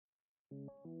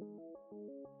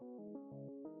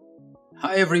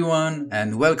Hi everyone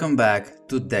and welcome back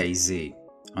to DayZ.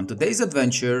 On today's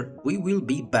adventure we will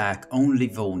be back on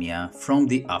Livonia from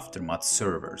the Aftermath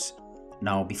servers.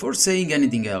 Now before saying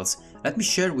anything else, let me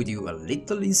share with you a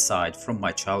little insight from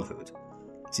my childhood.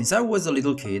 Since I was a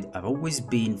little kid, I've always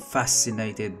been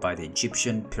fascinated by the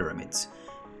Egyptian pyramids.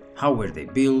 How were they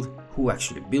built? Who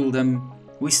actually built them?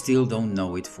 We still don't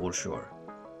know it for sure.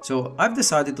 So I've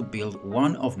decided to build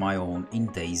one of my own in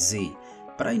DayZ.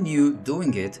 But I knew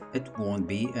doing it won't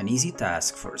be an easy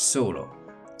task for a solo.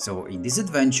 So in this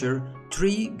adventure,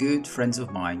 three good friends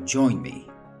of mine joined me: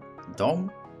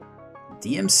 Dom,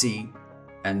 DMC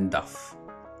and Duff.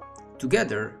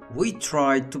 Together, we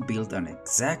tried to build an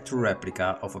exact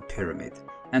replica of a pyramid,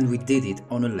 and we did it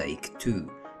on a lake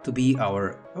too, to be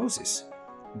our oasis.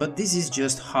 But this is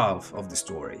just half of the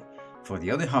story. For the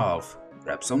other half,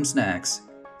 grab some snacks,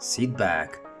 sit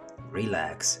back,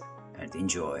 relax and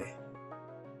enjoy.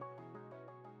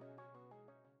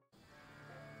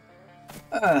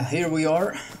 Here we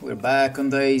are, we're back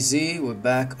on DayZ, we're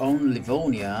back on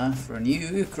Livonia for a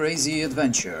new crazy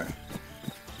adventure.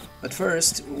 But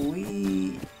first,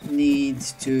 the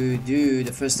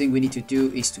first thing we need to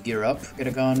do is to gear up, get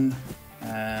a gun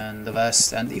and the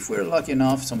vest, and if we're lucky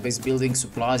enough, some base building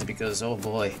supplies, because oh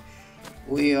boy,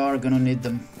 we are gonna need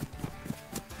them.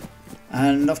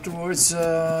 And afterwards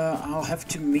I'll have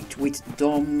to meet with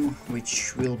Dom,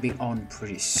 which will be on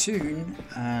pretty soon,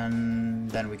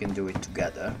 and then we can do it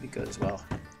together, because well,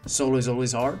 solo is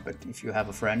always hard, but if you have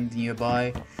a friend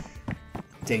nearby,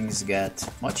 things get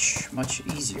much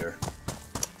easier.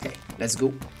 Okay, let's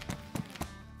go.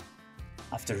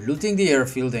 After looting the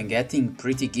airfield and getting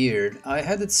pretty geared, I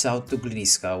headed south to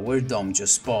Gliniska, where Dom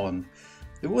just spawned.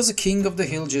 There was a king of the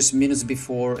hill just minutes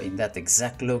before in that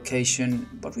exact location,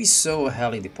 but we saw a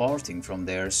heli departing from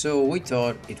there, so we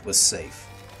thought it was safe.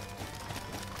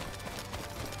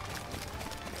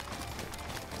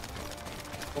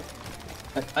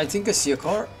 I think I see a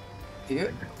car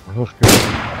here.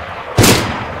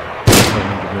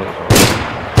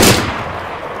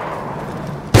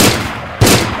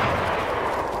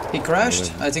 He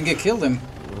crashed. I think I killed him.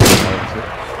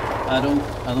 I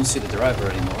don't see the driver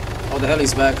anymore. Oh, the hell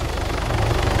is back.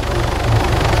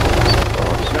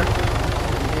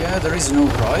 Yeah, there is no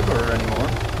driver anymore.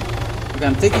 Okay,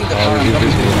 I'm taking the car. I'm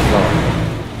coming to.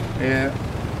 Yeah.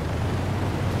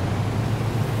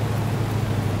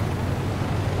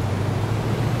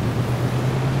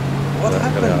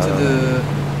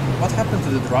 What happened to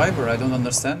the driver? I don't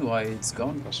understand why it's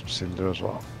gone. Got some cinder as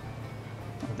well.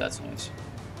 Oh, that's nice.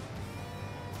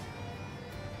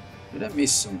 Did I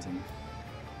miss something?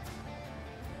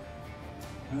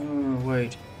 Oh,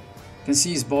 wait. Can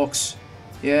see his box.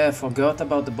 Yeah, I forgot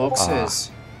about the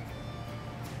boxes.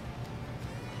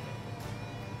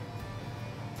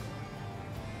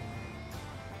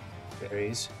 There he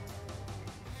is.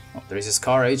 Oh, there is a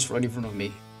Scar H right in front of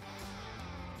me.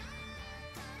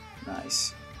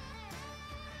 Nice.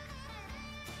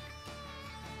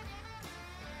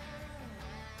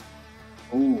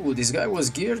 Ooh, this guy was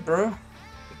geared, bro.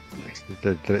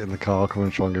 Get it in the car, come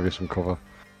and try and give you some cover.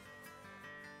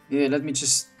 Yeah, let me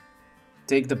just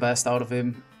take the best out of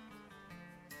him.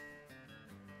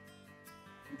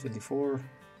 24.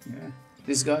 Yeah,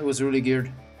 this guy was really geared.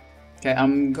 Okay,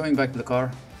 I'm going back to the car.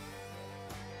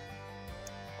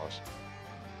 Nice.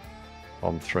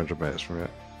 I'm 300 meters from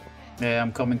it. Yeah,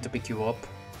 I'm coming to pick you up.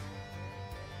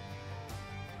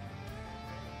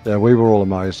 Yeah, we were all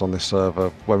amazed on this server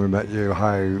when we met you,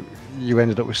 how you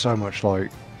ended up with so much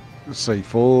like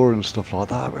C4 and stuff like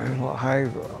that. We were like,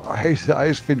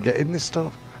 how's Finn getting this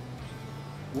stuff?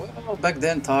 Well, back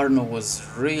then Tarno was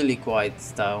really quite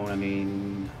down. I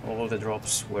mean, all the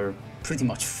drops were pretty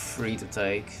much free to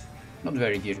take. Not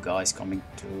very geared guys coming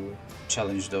to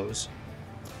challenge those.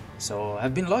 So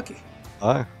I've been lucky.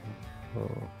 Oh.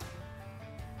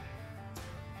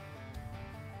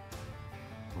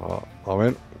 Well, I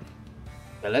went.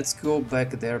 Yeah, let's go back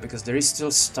there because there is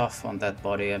still stuff on that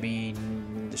body. I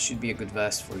mean, there should be a good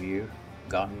vest for you.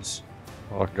 Guns.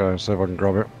 I'll go and see if I can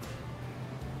grab it.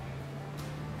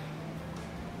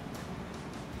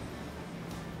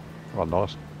 Oh,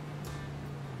 nice.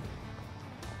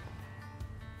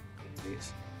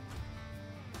 Please.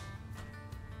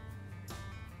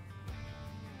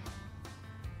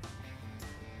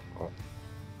 Oh,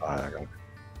 I got it.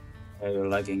 You're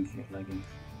lagging. You're lagging.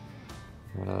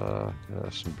 Yeah,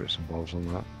 some bits and bobs on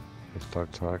that. It's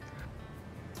tag.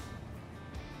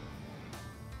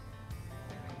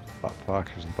 Backpack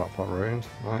is the backpack ruined.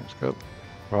 Right, it's good.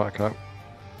 Right, okay.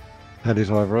 Head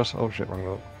is over us. Oh shit, wrong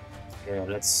up. Yeah,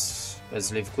 let's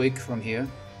leave quick from here.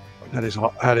 That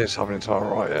is something to our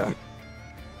right, yeah.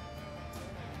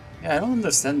 Yeah, I don't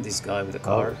understand this guy with the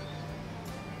car.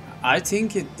 I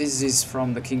think this is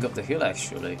from the King of the Hill,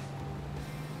 actually.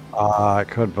 It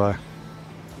could be.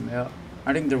 Yeah,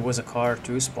 I think there was a car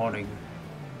too spawning.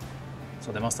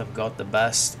 So they must have got the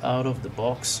best out of the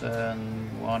box,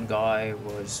 and one guy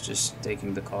was just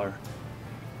taking the car.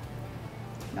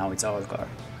 Now it's our car.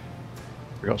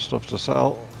 We got stuff to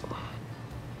sell.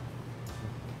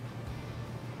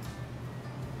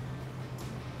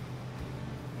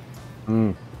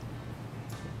 Hmm.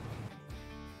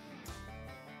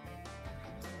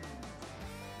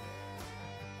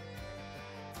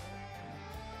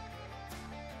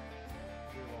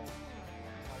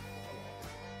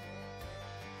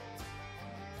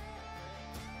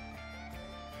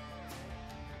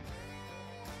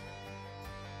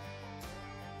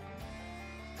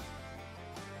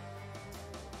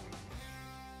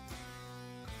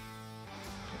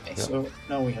 Okay, so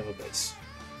now we have a base.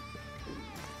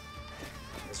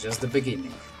 It's just the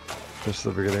beginning. Just the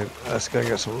beginning. Let's go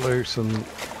get some loot and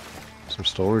some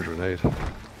storage we need. I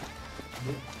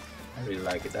really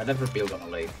like it. I never built on a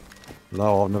lake.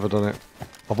 No, I've never done it.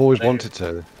 I've always wanted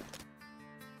to.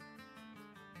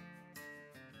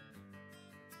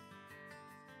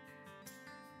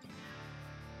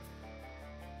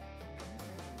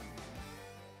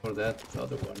 For that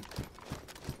other one.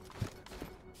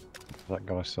 That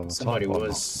guy still on the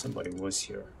Somebody was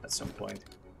here at some point.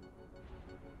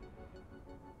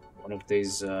 One of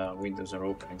these windows are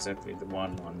open, exactly the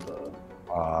one on the...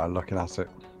 looking at it.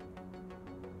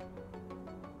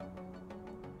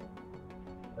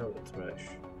 Oh, the trash.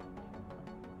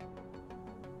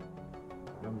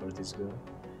 Remember this guy?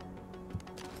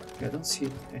 Okay, I don't see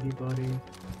anybody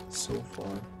so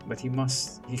far, but he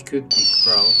could be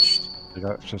crouched.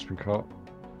 Yeah, it's just been caught.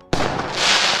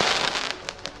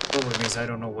 Problem is, I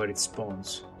don't know where it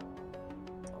spawns.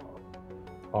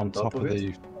 On top of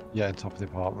the... Yeah, on top of the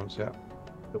apartments, yeah.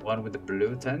 The one with the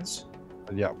blue tents?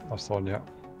 Yeah, that's the one, yeah.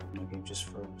 My game just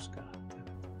froze, god damn it.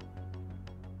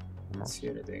 I don't see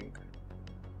anything.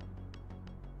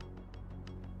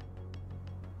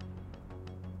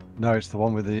 No, it's the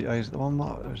one with the... is it the one,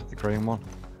 Mark? Or is it the green one?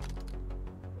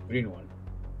 Green one.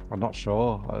 I'm not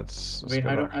sure. I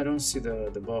don't see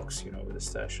the box, you know, with the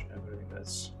stash and everything.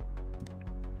 That's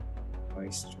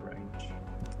quite strange.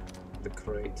 The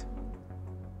crate.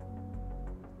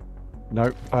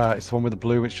 No, it's the one with the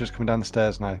blue which is just coming down the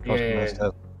stairs now. Yeah.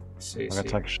 I'm gonna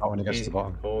take a shot when he gets to the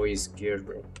bottom. Oh, he's geared,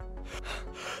 bro.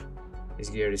 His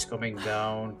gear is coming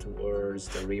down towards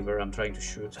the river. I'm trying to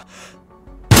shoot.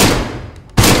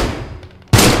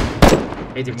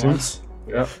 Hit him once.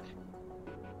 Yeah.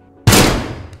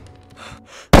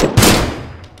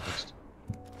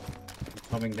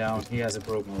 Coming down. He has a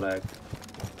broken leg.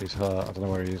 He's hurt. I don't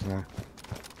know where he is now.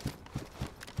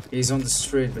 He's on the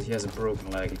street, but he has a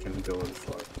broken leg. He can go really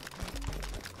far.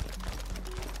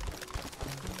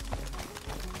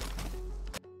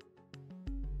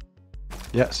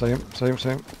 Yeah, same.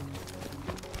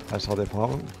 Outside the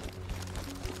apartment.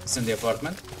 He's in the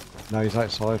apartment? No, he's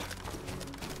outside.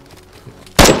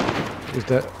 He's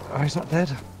dead. Oh, he's not dead.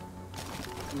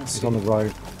 He's on the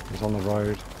road.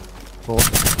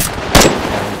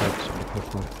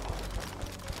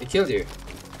 He killed you?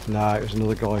 No, it was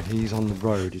another guy. He's on the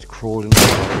road. He's crawling on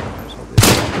the road.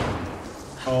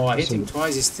 Oh, I hit him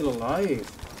twice. He's still alive.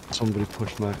 Somebody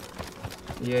pushed me.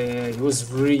 Yeah, he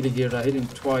was really geared. I hit him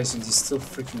twice and he's still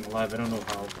freaking alive. I don't know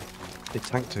how. He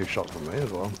tanked 2 shots from me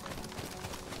as well.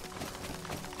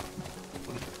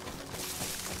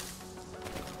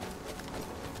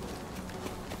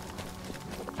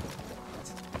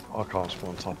 I can't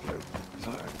spawn top of him.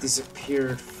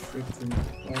 Disappeared, freaking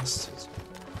bastard.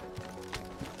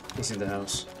 He's in the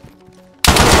house.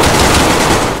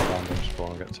 Random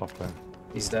spawn, get top of him.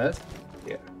 He's dead?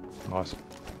 Yeah. Nice.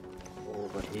 Oh,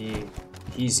 but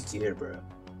he's geared, bro.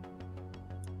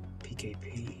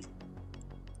 PKP.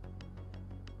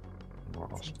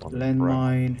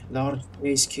 Landmine, large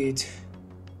base kit.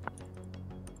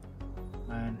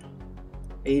 Man.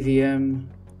 AVM.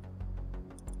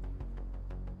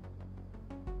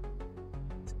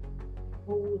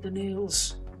 Oh, the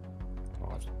nails.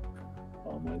 Nice.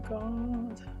 Oh my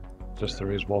god. Just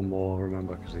there is one more,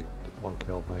 remember, because one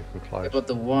killed me from close. Yeah, but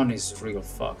the one is real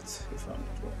fucked, if I'm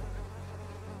not wrong.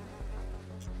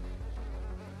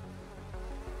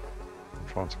 I'm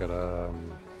trying to get a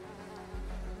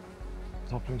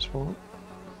toppling spawn.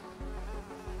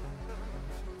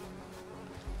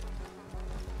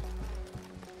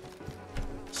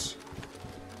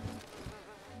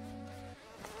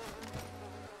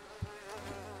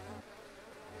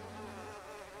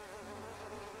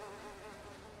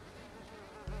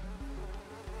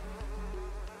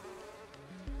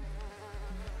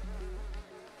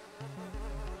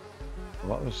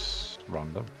 that was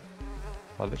random.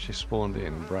 I literally spawned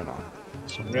in Brenner.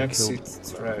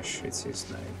 Brexit Trash, it's his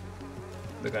name.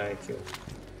 The guy I killed.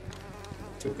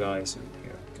 2 guys in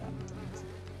here.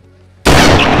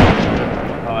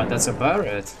 Oh, that's a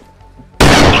Barrett.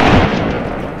 Oh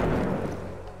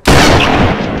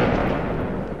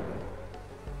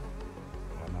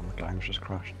no, my game's just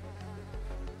crashed.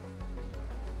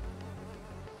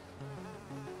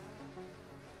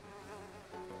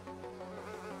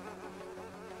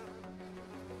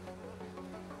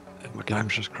 My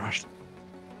game's just crashed.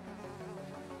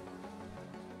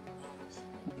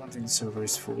 I think the server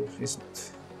is full, isn't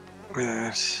it?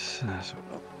 Yes.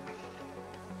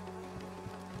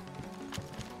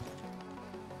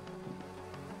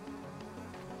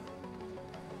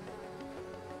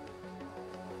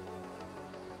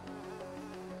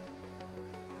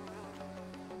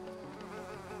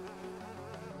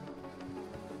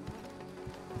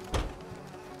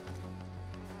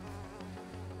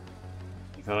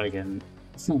 If I can...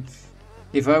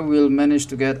 If I will manage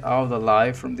to get out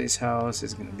alive from this house,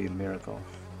 it's gonna be a miracle.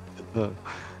 I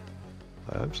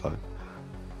hope so.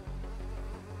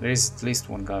 There is at least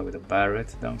one guy with a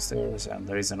Barrett downstairs, and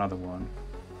there is another one.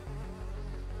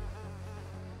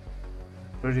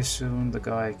 Pretty soon the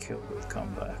guy I killed will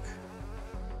come back.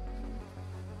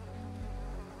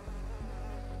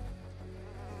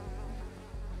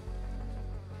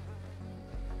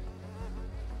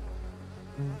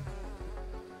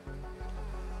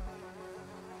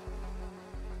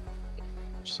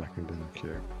 Second in the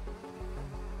queue.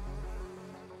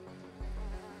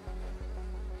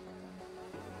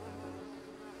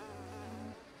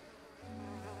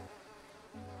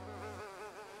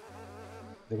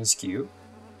 There is Q.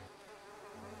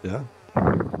 Yeah.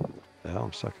 Yeah,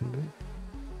 I'm second in.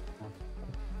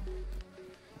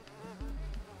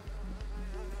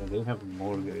 Yeah, they have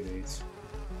more grenades.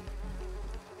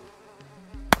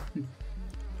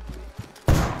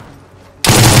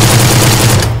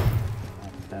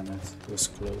 Damn it, it was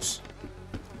close.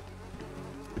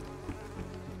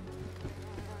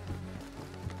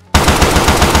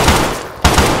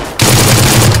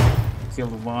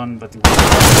 Killed one, but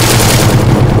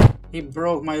he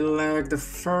broke my leg. The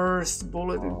first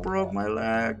bullet, it broke my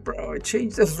leg, bro. It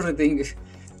changed everything.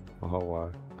 Oh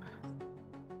wow.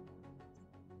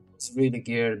 It's really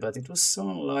geared, but it was so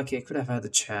unlucky. I could have had a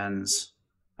chance.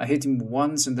 I hit him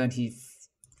once, and then he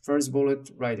first bullet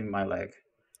right in my leg.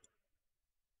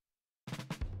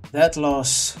 That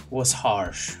loss was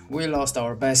harsh. We lost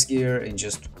our best gear in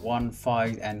just one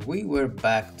fight and we were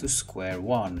back to square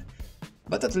one.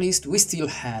 But at least we still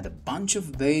had a bunch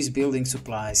of base building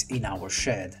supplies in our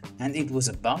shed, and it was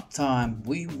about time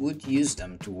we would use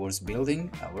them towards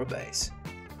building our base.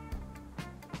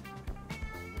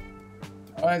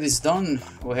 Alright, it's done.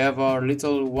 We have our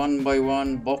little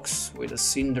 1x1 box with a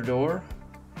cinder door.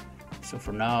 So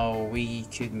for now we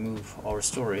could move our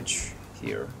storage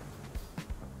here.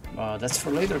 That's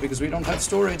for later because we don't have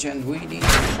storage and we need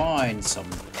to find some.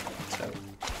 So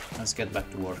let's get back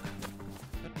to work.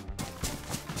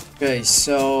 Okay,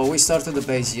 so we started the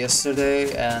base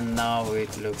yesterday and now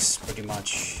it looks pretty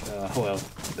much, well,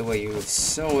 the way you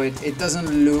saw it. It doesn't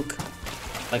look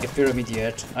like a pyramid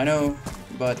yet, I know,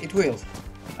 but it will.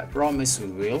 I promise we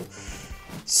will.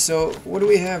 So what do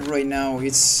we have right now?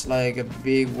 It's like a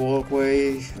big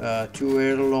walkway, 2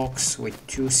 airlocks with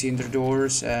 2 cinder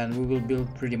doors, and we will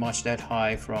build pretty much that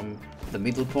high from the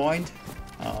middle point.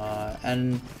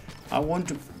 And I want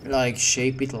to like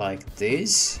shape it like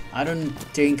this. I don't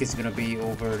think it's gonna be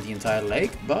over the entire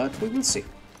lake, but we will see.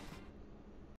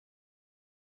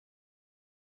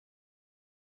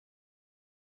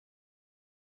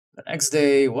 The next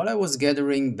day, while I was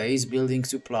gathering base building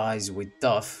supplies with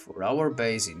Duff for our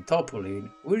base in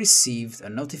Topolin, we received a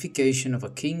notification of a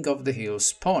King of the Hill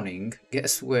spawning,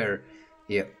 guess where?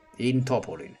 Yeah, in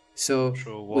Topolin. So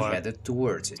we headed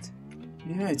towards it.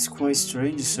 Yeah, it's quite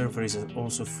strange, the server is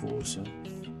also full, so...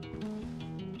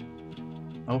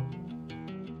 Oh.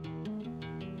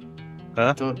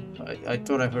 Huh? I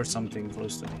thought I heard something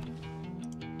close to me.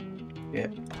 Yeah,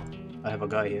 I have a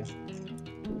guy here.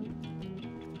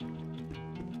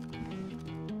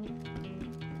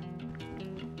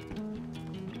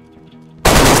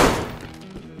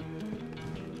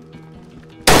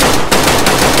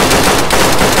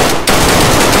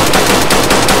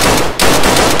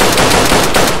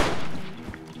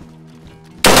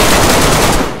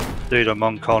 Dude, I'm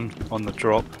on con on the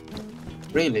drop.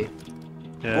 Really?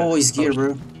 Yeah. Oh, he's geared,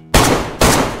 bro.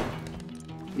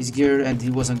 He's geared and he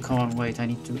wasn't con. Wait, I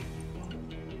need to...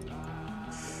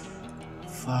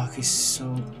 Fuck, he's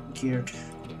so geared.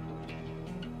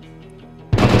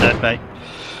 I'm dead, mate.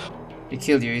 He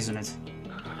killed you, isn't it?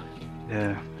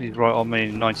 Yeah, he's right on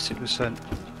me, 96%.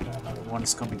 Another one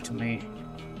is coming to me.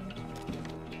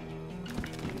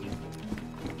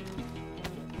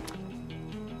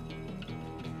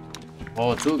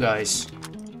 Oh, two guys.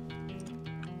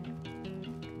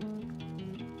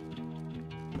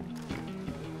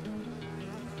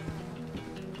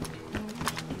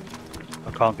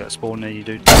 I can't get a spawn near you,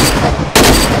 dude.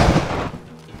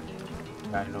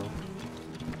 I know.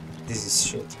 This is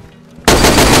shit.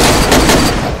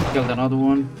 Killed another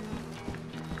one.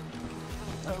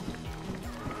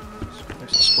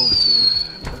 Where's the spawn to?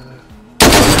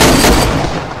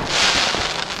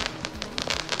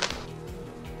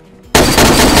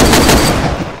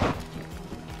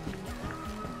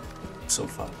 So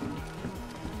far.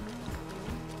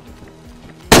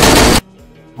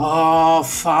 Oh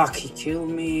fuck, he killed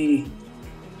me.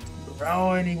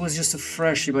 Bro, and he was just a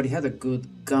freshie, but he had a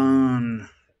good gun.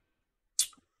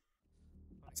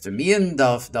 After me and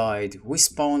Duff died, we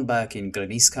spawned back in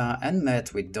Gleniska and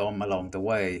met with Dom along the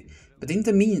way. But in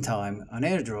the meantime, an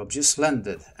airdrop just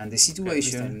landed and the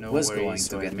situation was going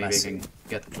to get messy. Maybe I can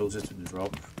get closer to the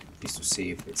drop, just to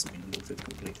see if it's been looted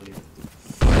completely.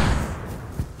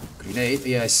 Grenade,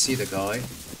 yeah, I see the guy.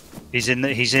 He's in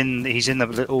the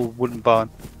little wooden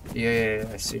barn. Yeah,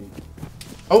 I see him.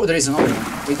 Oh, there is another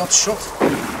one. We got shot.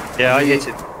 Yeah, I hit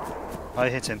him. I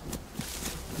hit him.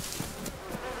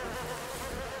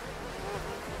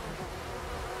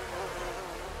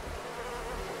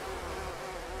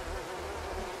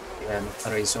 Yeah, I'm a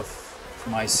trace of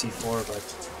my C4, but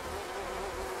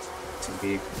too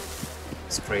big.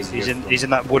 It's crazy. He's in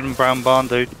that wooden brown barn,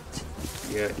 dude.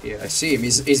 Yeah, I see him.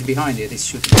 He's behind it. He's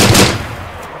shooting.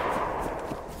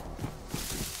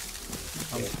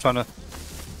 I'm trying to.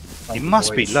 He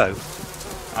must be low.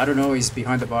 I don't know. He's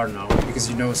behind the bar now because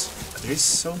he knows there is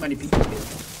so many people here.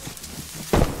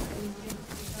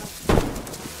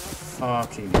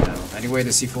 Fucking hell. Anyway, the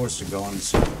C4s are gone.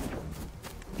 So.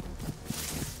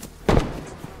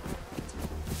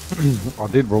 I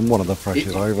did run one of the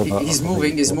freshes over. But he's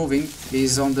moving.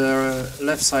 He's on the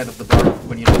left side of the bar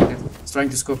when you look at it. He's trying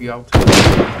to scope you out.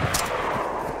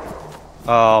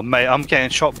 Oh, mate, I'm getting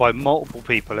shot by multiple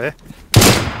people here.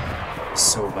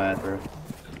 So bad, bro.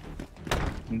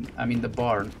 I'm in the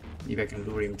barn. Maybe I can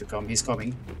lure him to come. He's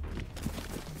coming.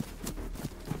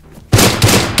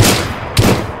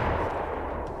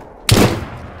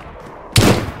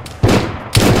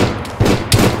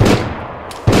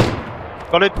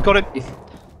 Got him.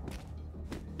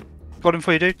 Got him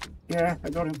for you, dude. Yeah, I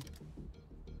got him.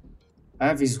 I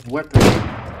have his weapon.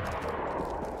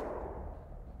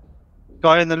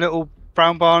 Guy in the little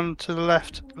brown barn to the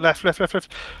left. Left.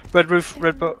 Red roof,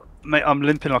 red boat. Mate, I'm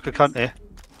limping like a cunt here.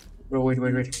 Bro,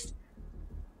 wait.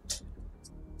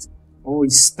 Oh,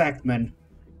 he's stacked, man.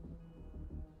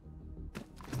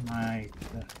 My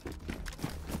God.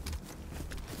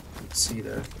 Let's see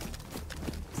there.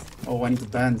 Oh, I need to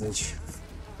bandage.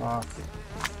 Fuck.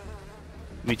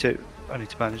 Me too. I need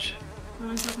to bandage.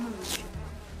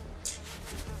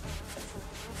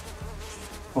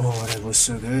 Oh, that was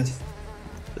so good.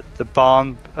 The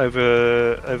barn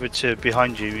over to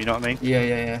behind you. You know what I mean?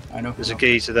 Yeah. I know. There's a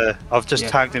geezer there. I've just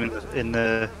tagged him in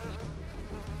the.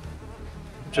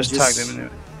 Just tagged him in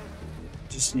there.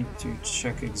 Just need to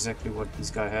check exactly what this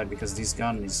guy had because this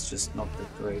gun is just not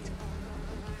that great.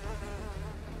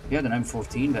 He had an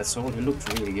M14, that's all. He looked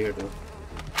really weird though.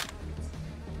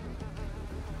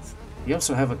 You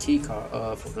also have a key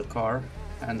car for the car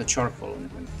and the charcoal on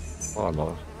it. Oh,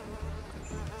 no.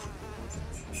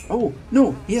 Oh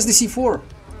no, he has the C4.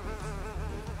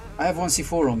 I have one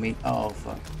C4 on me. Oh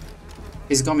fuck.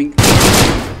 He's coming.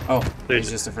 Oh, he's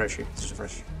just a freshie. It's just a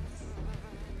fresh.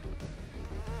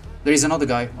 There is another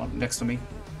guy next to me.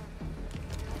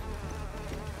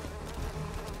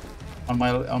 On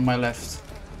my left.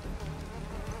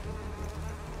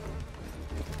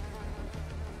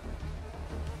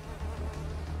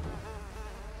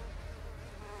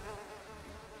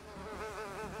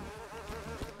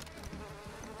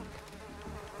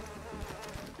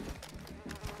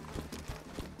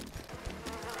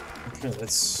 Okay,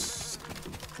 let's.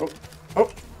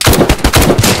 Oh!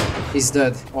 He's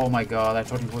dead. Oh my god! I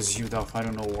thought it was you, Duff. I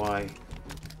don't know why.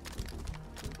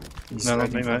 He's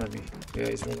right in front of me. Yeah,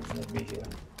 he's right in front of me here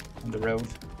on the road.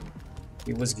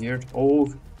 He was geared.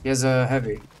 Oh, he has a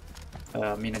heavy.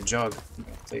 I mean a jug.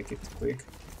 Take it quick.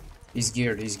 He's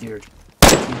geared.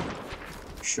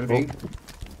 Shooting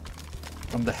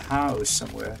from the house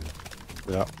somewhere.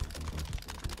 Yeah.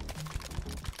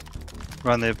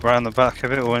 Round the back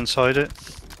of it or inside it.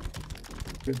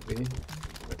 Could be.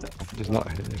 He's not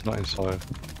inside.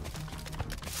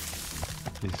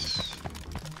 He's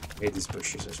hate these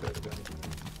bushes, I swear to God.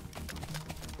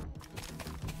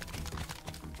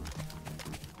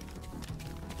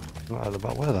 Right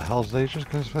about where the hell's they just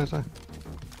goes first there?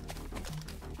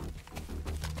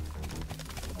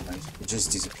 It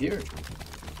just disappeared.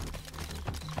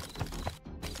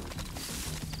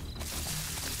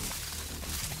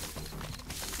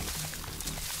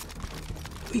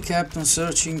 We kept on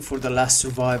searching for the last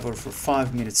survivor for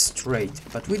 5 minutes straight,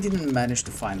 but we didn't manage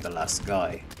to find the last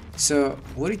guy. So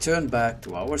we returned back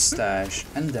to our stash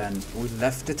and then we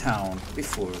left the town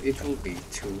before it will be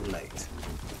too late.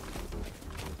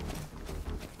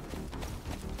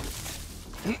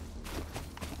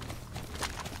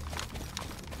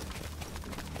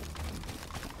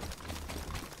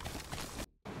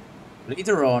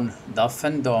 Later on, Duff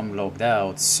and Dom logged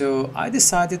out, so I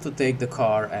decided to take the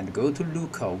car and go to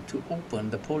Lookout to open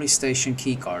the police station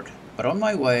keycard. But on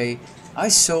my way, I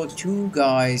saw two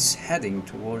guys heading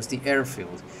towards the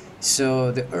airfield,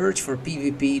 so the urge for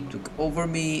PvP took over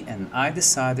me and I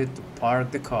decided to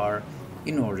park the car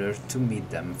in order to meet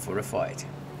them for a fight.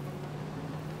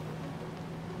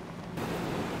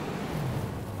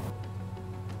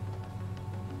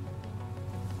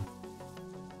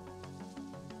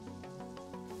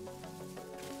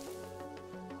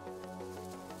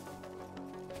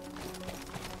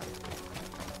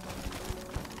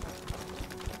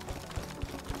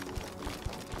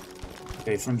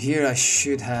 Okay, from here I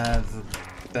should have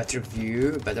a better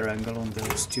view, a better angle on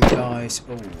those two guys.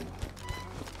 Oh,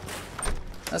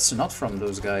 that's not from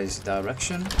those guys'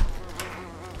 direction.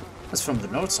 That's from the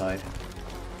north side.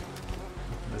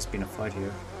 There's been a fight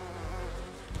here.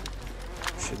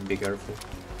 Should be careful.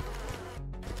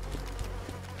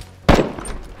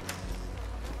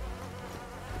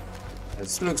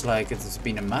 It looks like it's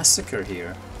been a massacre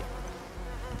here.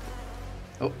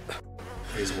 Oh,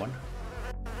 here's one.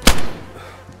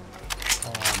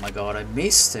 Oh my god, I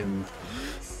missed him.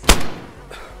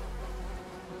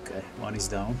 Okay, one is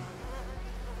down.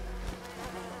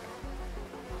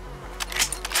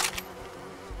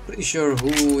 Pretty sure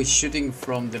who is shooting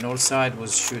from the north side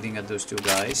was shooting at those two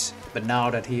guys. But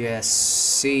now that he has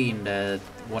seen that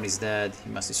one is dead, he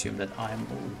must assume that I'm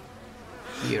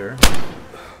here.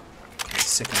 The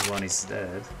second one is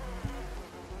dead.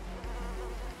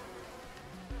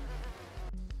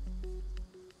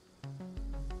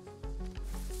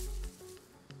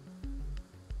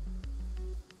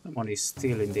 Someone is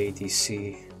still in the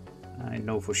ATC. I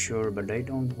know for sure, but I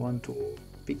don't want to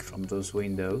peek from those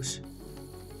windows.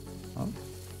 Oh.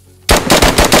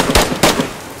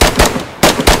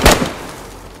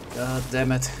 God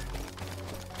damn it.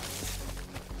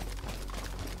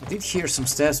 I did hear some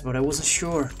steps, but I wasn't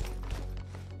sure.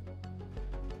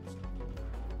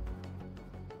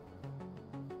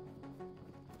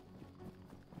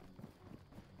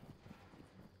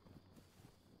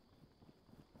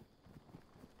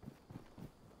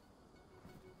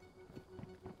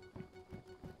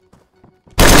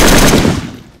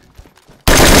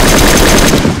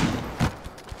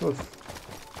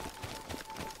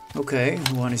 Okay,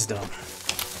 one is down.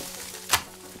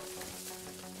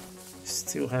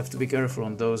 Still have to be careful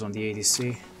on those on the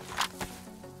ADC.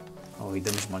 Oh, he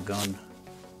damaged my gun.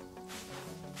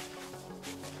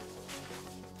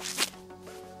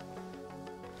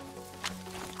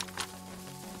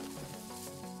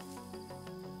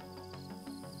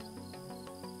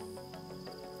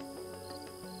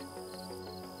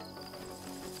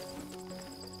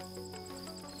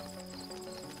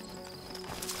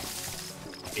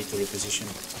 Need to reposition.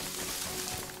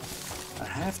 I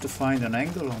have to find an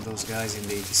angle on those guys in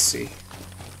the ATC.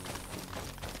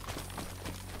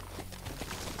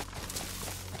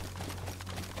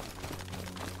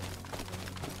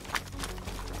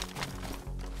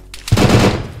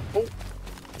 Oh,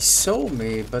 he saw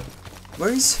me, but where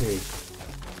is he?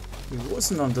 He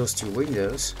wasn't on those two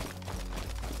windows.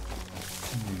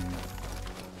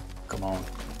 Come on.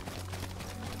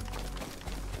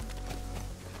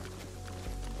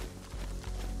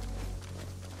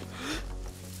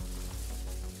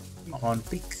 Come on,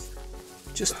 pick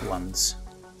just once.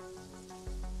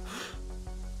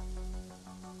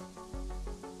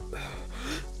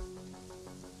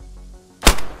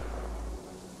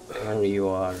 There you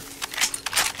are.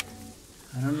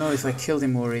 I don't know if I killed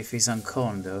him or if he's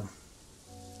unconned though.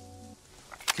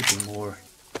 Could be more.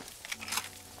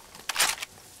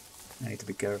 I need to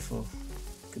be careful.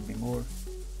 Could be more.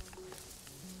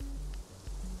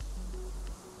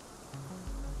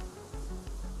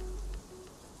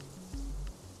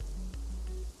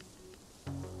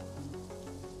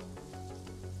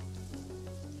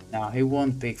 Now he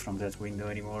won't peek from that window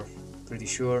anymore, pretty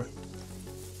sure.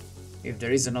 If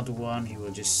there is another one, he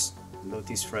will just loot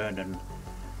his friend and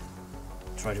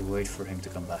try to wait for him to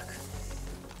come back.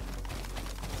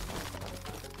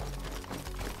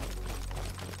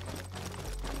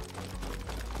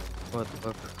 What the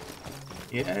fuck?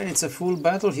 Yeah, it's a full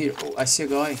battle here. Oh, I see a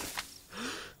guy.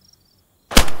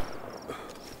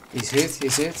 He's hit,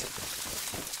 he's hit.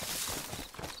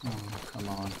 Oh, come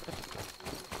on.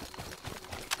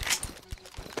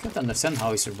 I can't understand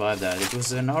how he survived that. It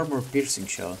was an armor piercing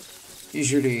shot.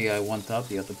 Usually I one-tap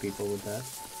the other people with that.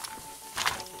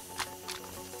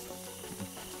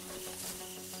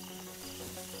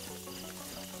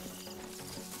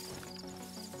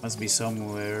 Must be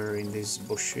somewhere in these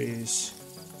bushes.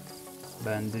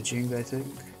 Bandaging, I think.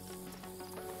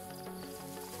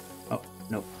 Oh,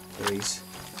 no, there he is.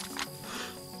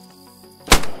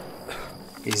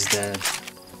 He's dead.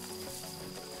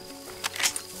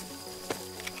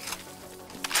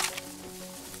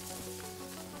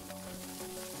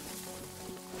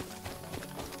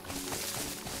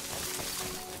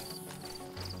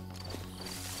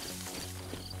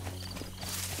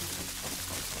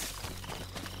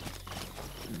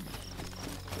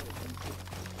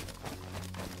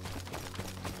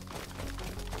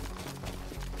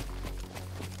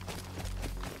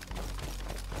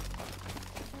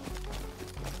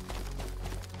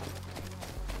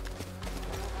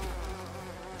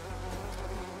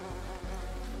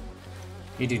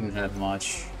 He didn't have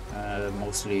much,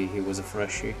 mostly he was a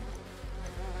freshie.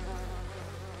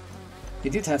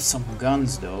 He did have some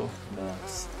guns though,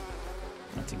 but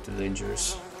nothing too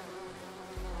dangerous.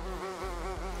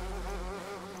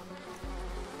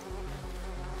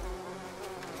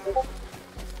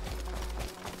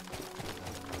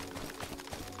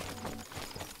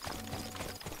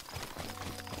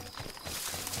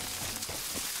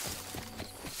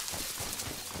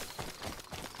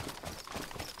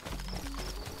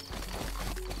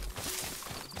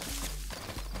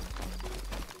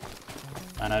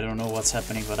 And I don't know what's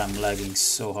happening, but I'm lagging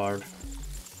so hard.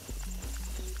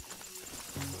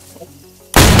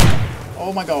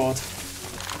 Oh my god.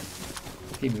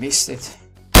 He missed it.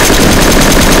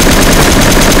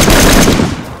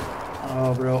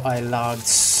 Oh bro, I lagged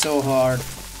so hard.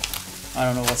 I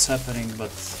don't know what's happening,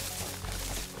 but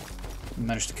I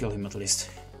managed to kill him at least.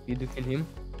 Did you kill him?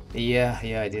 Yeah,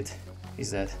 I did.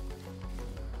 He's dead.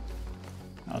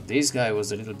 Oh, this guy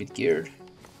was a little bit geared.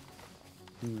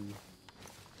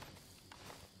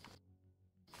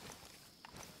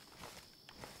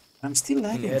 I'm still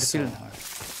lagging so hard.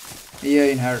 Yeah,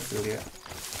 in Harfield, yeah.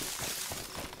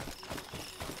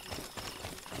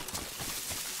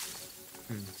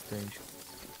 Strange.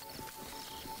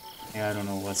 Yeah, I don't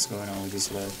know what's going on with this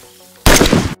lag.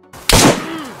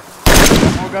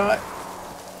 One more guy.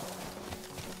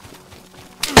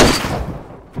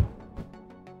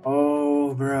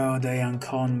 Oh, bro, they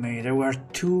unconned me. There were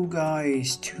two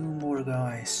more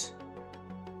guys.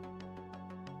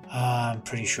 I'm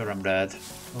pretty sure I'm dead.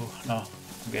 Oh no,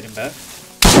 I'm getting back.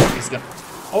 He's gonna.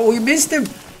 Oh, he missed him!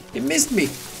 He missed me!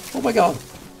 Oh my god!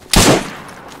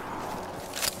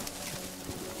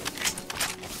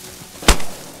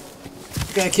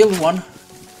 Okay, I killed one.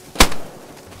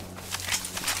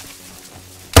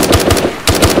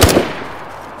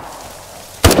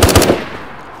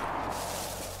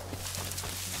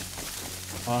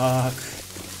 Fuck.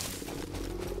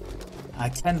 I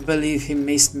can't believe he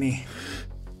missed me.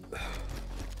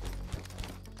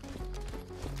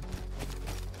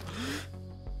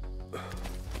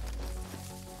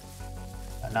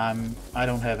 And I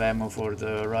don't have ammo for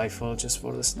the rifle, just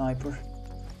for the sniper.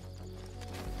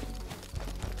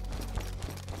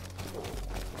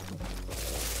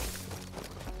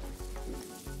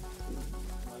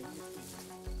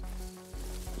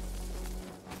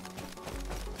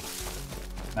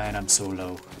 Man, I'm so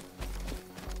low.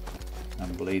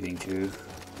 I'm bleeding too.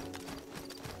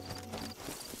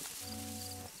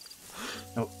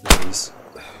 Oh, there he is.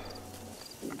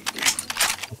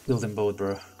 I killed them both,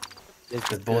 bro. Let's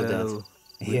both dead. go.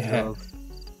 Yeah. Job.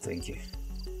 Thank you.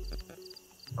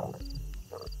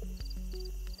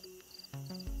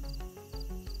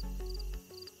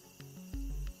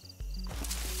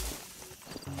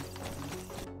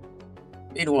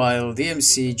 Meanwhile,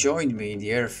 DMC joined me in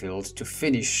the airfield to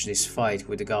finish this fight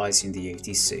with the guys in the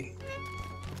ATC.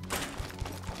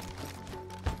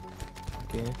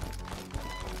 Okay.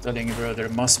 Telling you, bro, there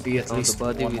must be at Found least the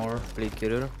body one with more. plate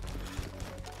carrier.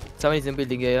 Someone is in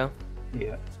building, yeah.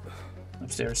 Yeah.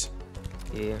 Upstairs.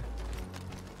 Yeah.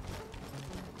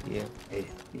 Yeah. Hey,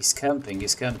 he's camping,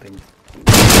 he's camping.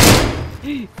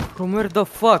 From where the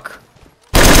fuck?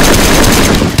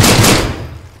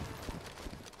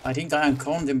 I think I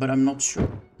unconned him, but I'm not sure.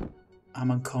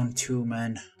 I'm on con 2,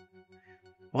 man.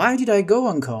 Why did I go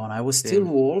on con? I was still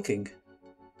walking.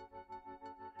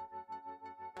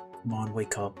 Come on,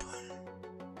 wake up.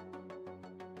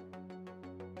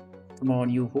 Come on,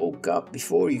 you woke up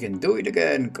before you can do it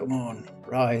again. Come on,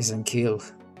 rise and kill.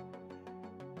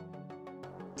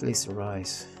 At least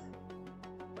rise.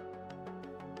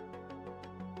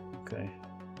 Okay,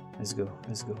 let's go,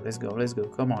 let's go, let's go, let's go.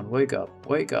 Come on, wake up,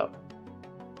 wake up.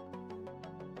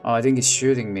 Oh, I think it's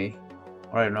shooting me.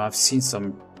 I don't know, I've seen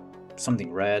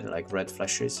something red, like red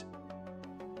flashes.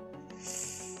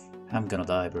 I'm gonna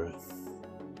die, bro.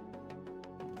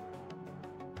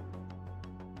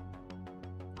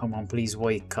 Come on, please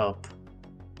wake up.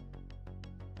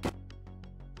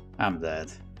 I'm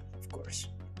dead, of course.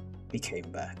 He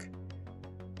came back.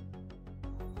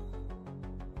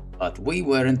 But we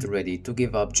weren't ready to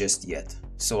give up just yet.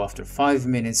 So after 5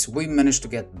 minutes, we managed to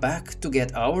get back to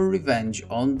get our revenge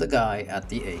on the guy at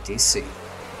the ATC.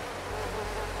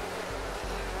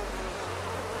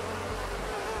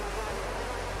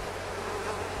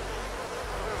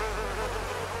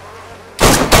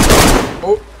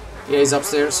 Oh, yeah, he's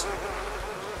upstairs.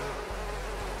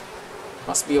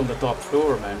 Must be on the top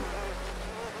floor, man.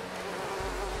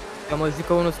 Am auzit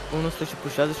că unul stă și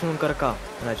pușează și unul încărca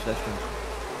în același timp.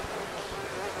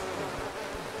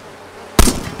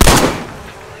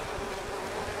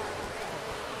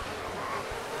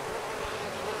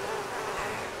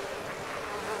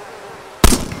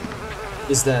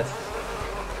 He's dead.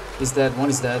 He's dead. One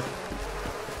is dead.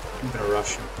 I'm gonna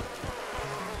rush him.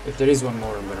 If there is one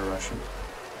more, I'm gonna rush him.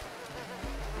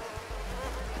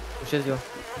 Pușez eu.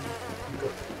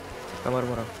 Cam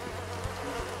armura.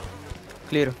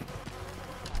 Clear.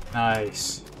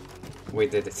 Nice. We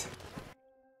did it.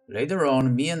 Later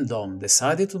on, me and Dom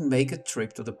decided to make a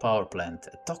trip to the power plant,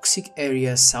 a toxic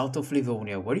area south of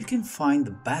Livonia where you can find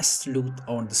the best loot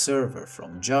on the server,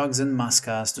 from jugs and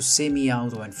mascas to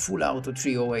semi-auto and full auto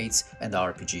 308s and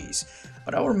RPGs.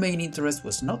 But our main interest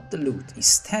was not the loot.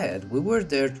 Instead, we were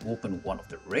there to open one of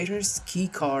the rarest key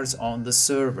cards on the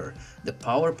server, the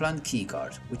power plant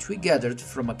keycard, which we gathered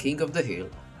from a King of the Hill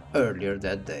earlier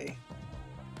that day.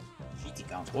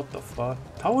 What the fuck?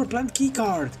 Power plant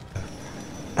keycard!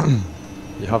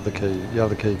 You have the key. You have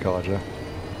the key card, yeah.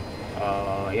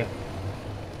 Yeah.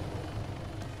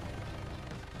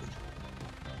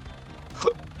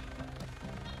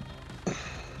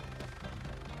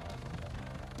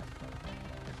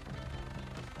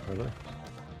 Really?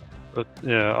 But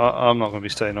yeah, I'm not going to be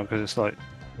staying on because it's like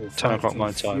 10 o'clock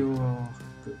my time. Fuel,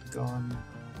 good gun,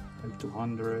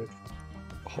 M200.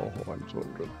 Oh, I'm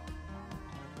 200.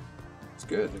 It's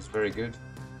good, it's very good.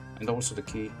 And also the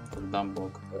key for the dumb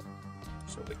bog.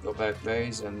 So we go back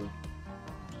base and we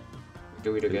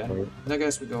do it again. And I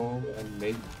guess we go and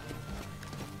maybe.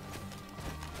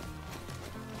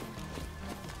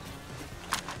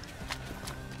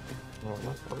 Right,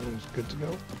 that one's good to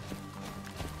go.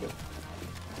 Yeah.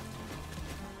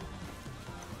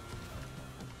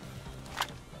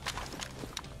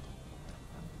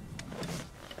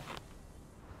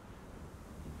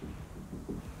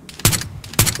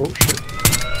 Oh shit.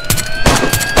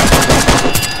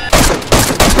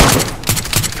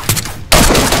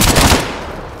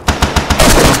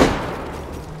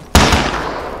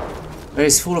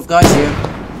 It's full of guys here.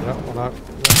 Yeah, one out.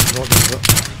 Yeah,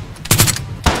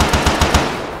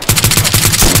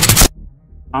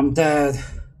 I'm dead.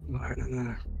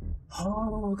 no.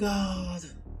 Oh god.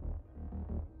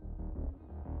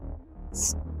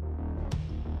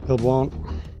 Killed one.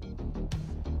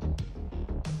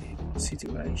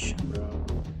 Situation, bro.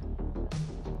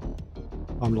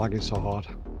 I'm lagging so hard.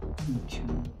 Okay.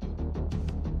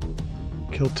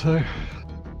 Killed two. I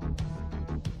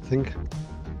think.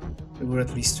 There were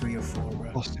at least 3 or 4,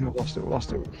 bro.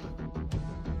 Lost him.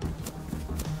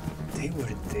 They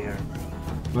were there,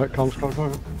 bro. No, come.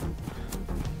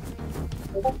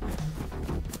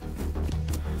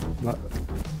 No.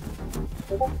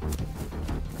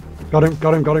 Got him.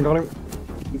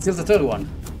 You killed the third one?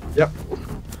 Yep.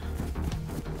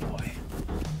 Boy.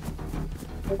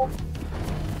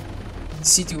 The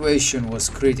situation was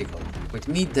critical. With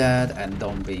me dead and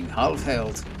Dom being half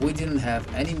health, we didn't have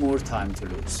any more time to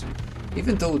lose.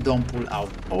 Even though Dom pulled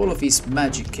out all of his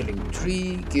magic killing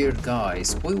 3 geared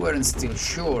guys, we weren't still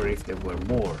sure if there were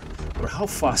more, or how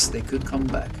fast they could come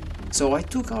back. So I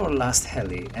took our last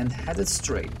heli and headed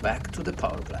straight back to the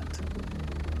power plant.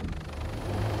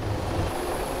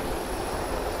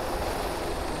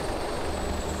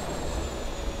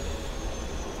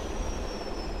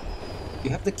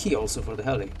 You have the key also for the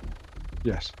heli?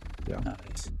 Yes. Yeah.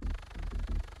 Nice.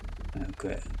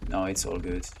 Okay, no, it's all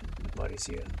good. Nobody's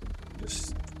here.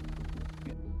 Just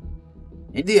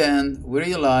In the end, we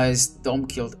realized Dom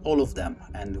killed all of them,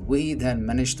 and we then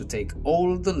managed to take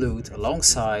all the loot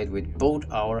alongside with both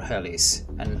our helis,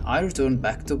 and I returned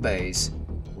back to base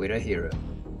with a hero.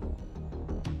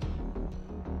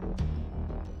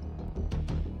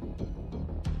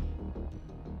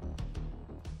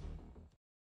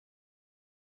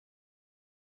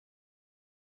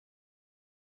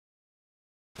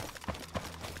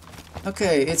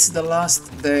 Okay, it's the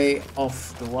last day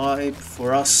of the wipe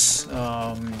for us.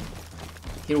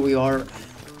 Here we are,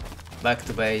 back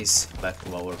to base, back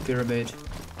to our pyramid.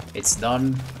 It's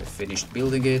done, we finished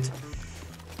building it.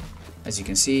 As you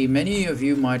can see, many of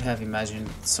you might have imagined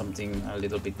something a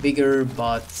little bit bigger,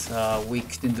 but we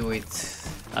couldn't do it.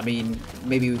 I mean,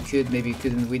 maybe we could, maybe we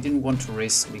couldn't. We didn't want to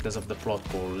risk because of the plot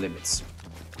hole limits.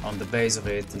 On the base of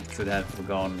it, it could have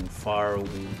gone far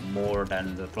more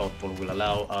than the plot hole will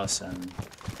allow us, and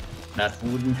that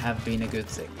wouldn't have been a good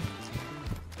thing.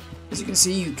 As you can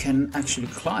see, you can actually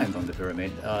climb on the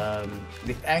pyramid.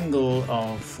 The angle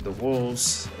of the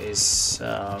walls is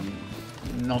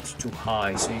not too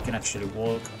high, so you can actually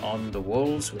walk on the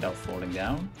walls without falling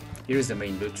down. Here is the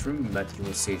main loot room, but you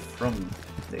will see it from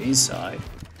the inside.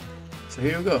 So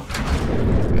here we go.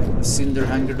 We have a cinder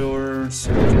hangar door,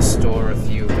 so we can store a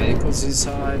few vehicles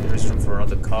inside. There is room for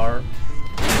another car.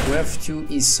 We have 2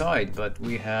 inside, but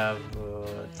we have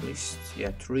at least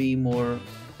 3 more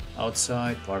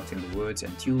outside, parked in the woods,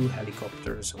 and 2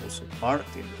 helicopters also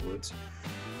parked in the woods.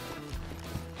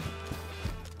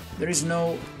 There is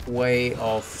no way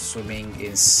of swimming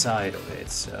inside of it,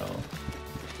 so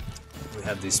we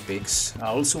have these pigs.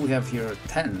 Also, we have here a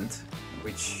tent,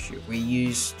 which we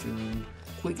use to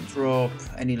quick drop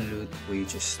any loot we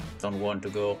just don't want to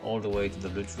go all the way to the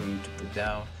loot room to put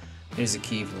down. Here's a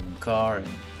key from the car and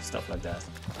stuff like that.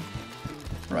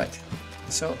 Right,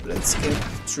 so let's get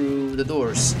through the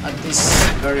doors. At this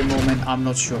very moment, I'm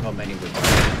not sure how many we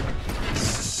have.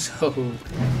 So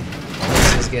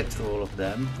let's just get through all of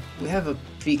them. We have a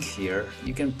pick here.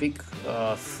 You can pick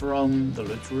from the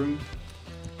loot room,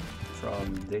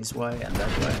 from this way and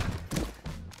that way.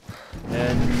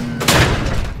 And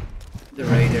the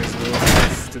raiders will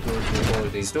have to go through all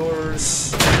these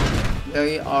doors.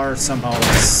 They are somehow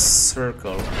a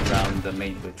circle around the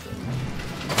main loot room.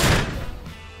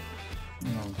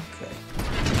 Okay,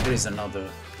 there is another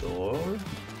door.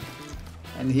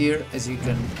 And here, as you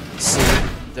can see,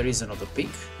 there is another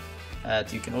peak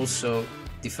that you can also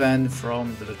defend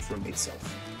from the loot room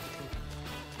itself.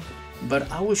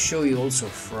 But I will show you also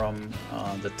from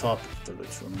the top of the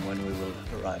loot room when we will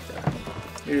arrive there.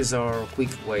 Here's our quick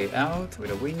way out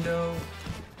with a window.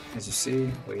 As you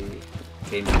see, we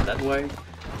came in that way.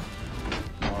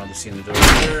 I want to see the door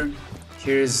here.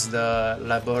 Here's the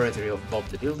laboratory of Bob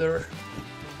the Builder.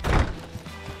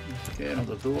 Okay,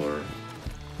 another door.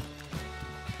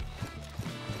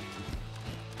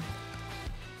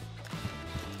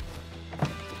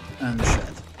 And the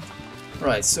shed.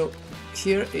 Right, so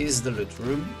here is the loot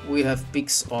room. We have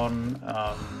picks on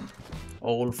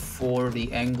all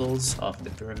 40 angles of the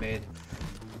pyramid.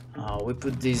 We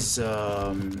put these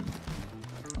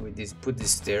put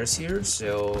these stairs here,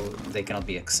 so they cannot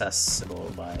be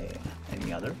accessible by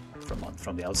any other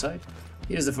from the outside.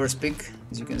 Here's the first pick,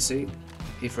 as you can see.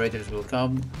 If raiders will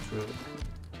come through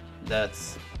that.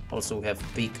 Also, we have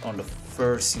pick on the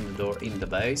first single door in the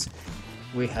base.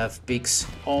 We have picks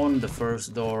on the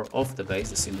first door of the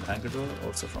base, the single hangar door,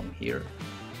 also from here.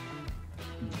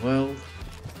 Well,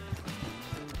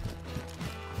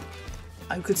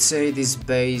 I could say this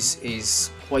base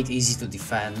is quite easy to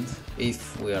defend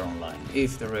if we are online.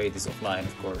 If the raid is offline,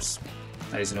 of course,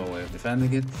 there is no way of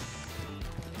defending it.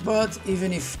 But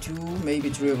even if 2, maybe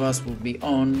 3 of us will be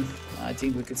on, I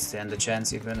think we could stand a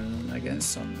chance even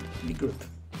against some big group.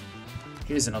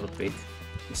 Here's another pick,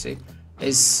 you see.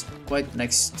 It's quite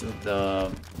next to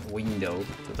the window,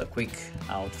 to the quick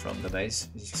out from the base,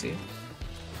 as you see.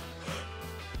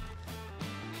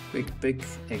 Quick pick,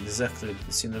 exactly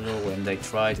similar when they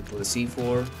try to put a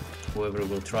C4. Whoever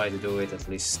will try to do it, at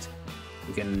least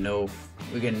we can know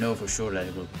for sure that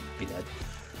it will be dead.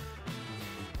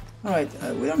 Alright,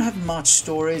 we don't have much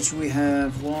storage. We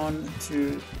have 1,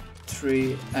 2,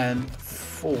 3 and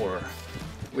 4.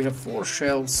 We have 4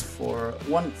 shelves,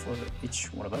 one for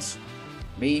each one of us.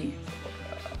 Me,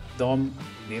 Dom,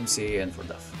 DMC and for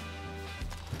Duff.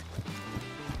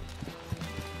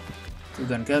 2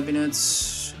 gun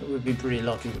cabinets. We've been pretty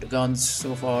lucky with the guns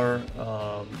so far.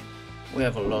 We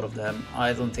have a lot of them.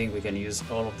 I don't think we can use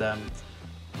all of them.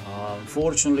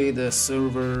 Unfortunately, the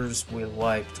servers will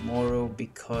wipe tomorrow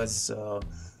because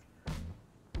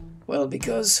Well,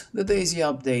 because the DayZ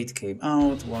update came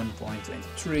out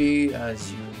 1.23,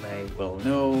 as you may well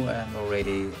know, and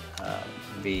already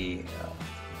be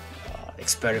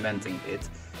experimenting it.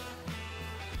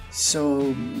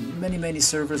 So many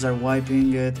servers are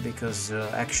wiping it because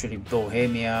actually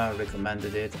Bohemia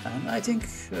recommended it, and I think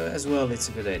as well it's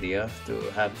a good idea to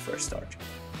have a fresh start.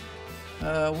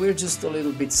 We're just a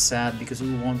little bit sad because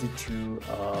we wanted to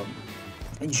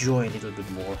enjoy a little bit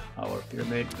more our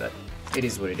pyramid, but it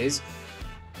is what it is.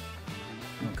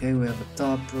 Okay, we have a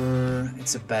topper.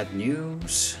 It's a bad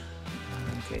news.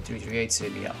 Okay, 338,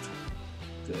 save me out.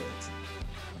 Good.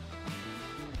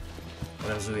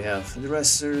 What else do we have? The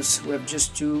dressers, we have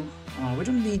just 2. We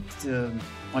don't need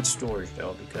much storage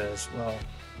though, because, well,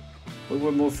 we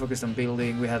were more focused on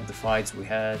building. We had the fights we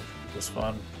had, it was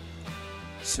fun.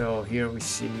 So here we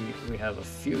see we have a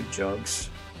few jugs,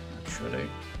 actually.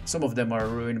 Some of them are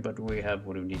ruined, but we have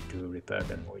what we need to repair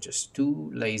them. We're just too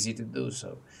lazy to do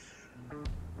so.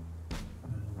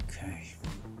 Okay.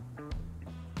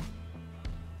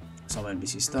 Some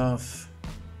NPC stuff.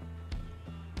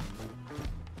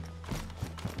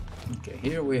 Okay,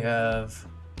 here we have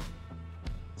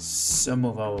some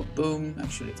of our boom.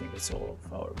 Actually, I think it's all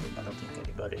of our boom. I don't think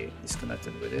anybody is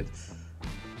connected with it.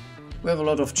 We have a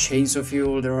lot of chainsaw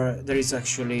fuel. There is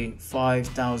actually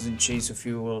 5,000 chainsaw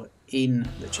fuel in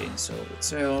the chainsaw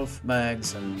itself,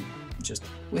 mags, and just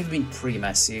we've been pretty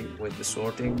messy with the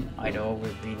sorting. I know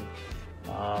we've been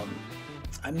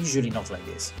I'm usually not like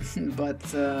this but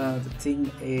the thing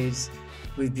is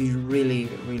we've been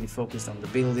really focused on the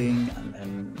building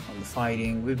and on the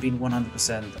fighting. We've been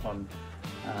 100% on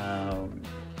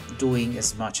doing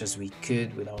as much as we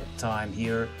could with our time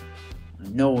here,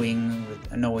 knowing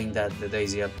that the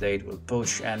DayZ update will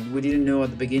push, and we didn't know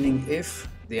at the beginning if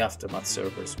the Aftermath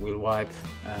servers will wipe,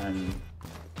 and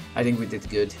I think we did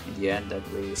good in the end that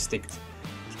we stick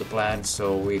to the plan,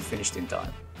 so we finished in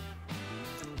time.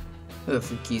 A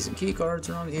few keys and key cards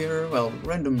around here. Well,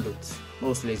 random loot,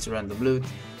 mostly it's random loot,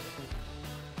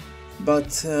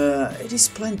 but it is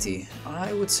plenty.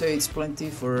 I would say it's plenty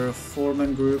for a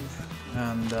 4-man group,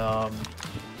 and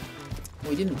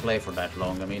we didn't play for that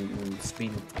long. I mean, it's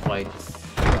been quite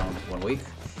around 1 week.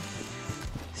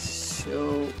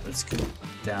 So let's go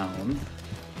down.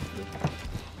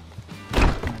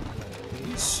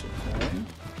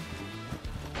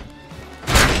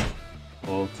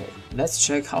 Okay, let's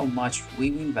check how much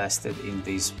we've invested in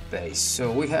this base.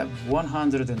 So we have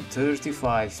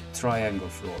 135 triangle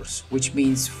floors, which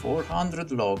means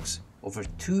 400 logs, over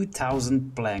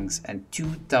 2,000 planks and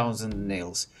 2,000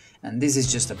 nails. And this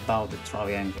is just about the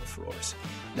triangle floors.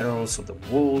 There are also the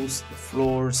walls, the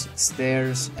floors, the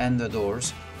stairs and the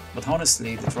doors. But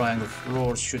honestly, the triangle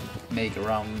floors should make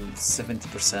around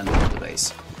 70% of the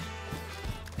base.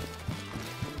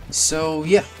 So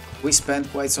yeah, we spent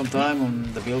quite some time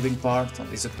on the building part on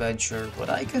this adventure, but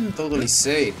I can totally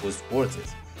say it was worth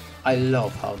it. I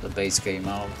love how the base came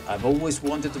out. I've always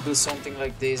wanted to build something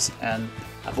like this, and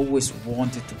I've always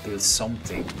wanted to build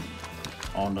something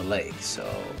on the lake, so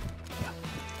yeah.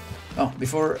 Oh,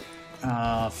 before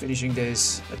finishing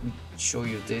this, let me show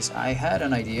you this. I had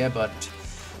an idea, but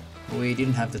we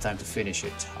didn't have the time to finish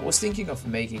it. I was thinking of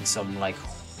making some like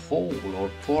hole or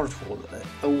porthole,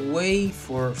 a way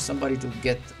for somebody to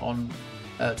get on,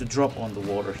 to drop on the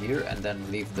water here and then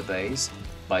leave the base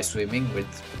by swimming with,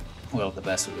 well, the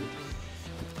vessel.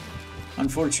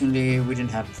 Unfortunately, we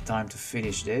didn't have the time to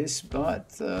finish this,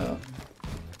 but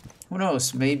who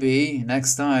knows, maybe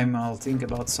next time I'll think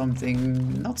about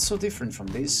something not so different from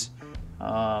this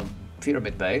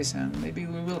pyramid base, and maybe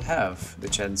we will have the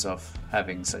chance of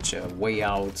having such a way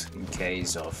out in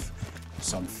case of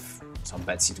some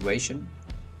bad situation.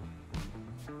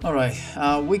 Alright,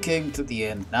 we came to the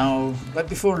end now, but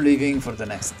before leaving for the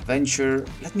next adventure,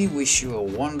 let me wish you a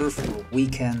wonderful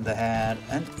weekend ahead,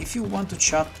 and if you want to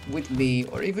chat with me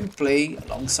or even play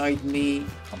alongside me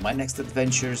on my next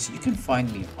adventures, you can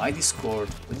find me on my Discord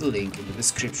with the link in the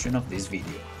description of this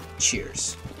video.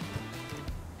 Cheers!